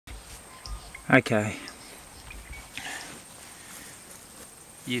Okay.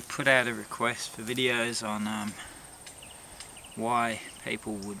 You put out a request for videos on why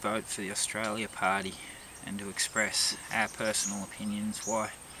people would vote for the Australia Party and to express our personal opinions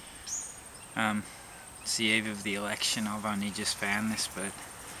why. It's the eve of the election. I've only just found this, but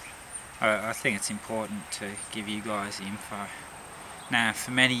I think it's important to give you guys the info. Now,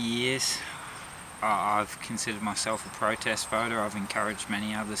 for many years I've considered myself a protest voter. I've encouraged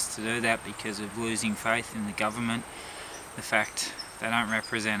many others to do that because of losing faith in the government. The fact they don't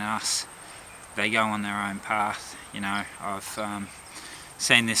represent us, they go on their own path. You know, I've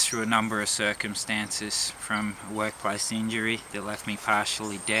seen this through a number of circumstances, from a workplace injury that left me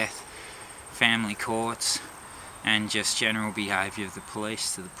partially deaf, family courts, and just general behaviour of the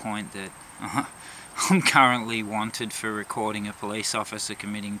police, to the point that I'm currently wanted for recording a police officer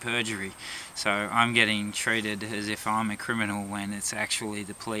committing perjury. So I'm getting treated as if I'm a criminal when it's actually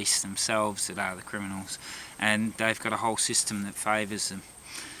the police themselves that are the criminals, and they've got a whole system that favours them.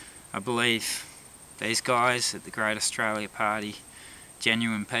 I believe these guys at the Great Australia Party,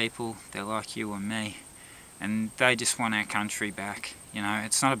 genuine people, they're like you and me, and they just want our country back. You know,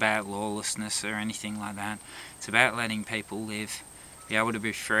 it's not about lawlessness or anything like that. It's about letting people live, be able to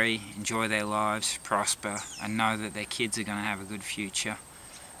be free, enjoy their lives, prosper, and know that their kids are going to have a good future.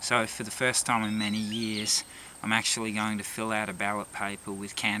 So for the first time in many years, I'm actually going to fill out a ballot paper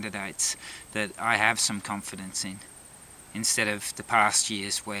with candidates that I have some confidence in, instead of the past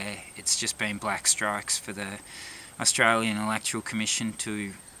years where it's just been black strikes for the Australian Electoral Commission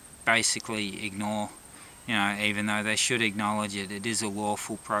to basically ignore. You know, even though they should acknowledge it, it is a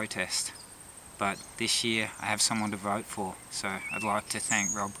lawful protest. But this year I have someone to vote for, so I'd like to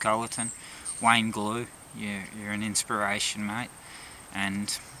thank Rob Cullerton, Wayne Glue. You're an inspiration, mate,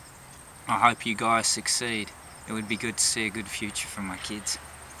 and I hope you guys succeed. It would be good to see a good future for my kids.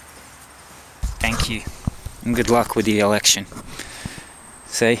 Thank you, and good luck with the election.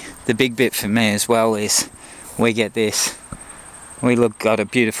 See, the big bit for me as well is we get this. We got a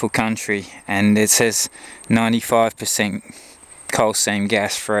beautiful country, and it says 95% coal seam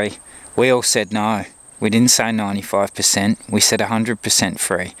gas free. We all said no. We didn't say 95%, we said 100%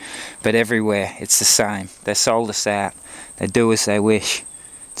 free. But everywhere it's the same. They sold us out. They do as they wish.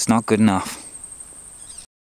 It's not good enough.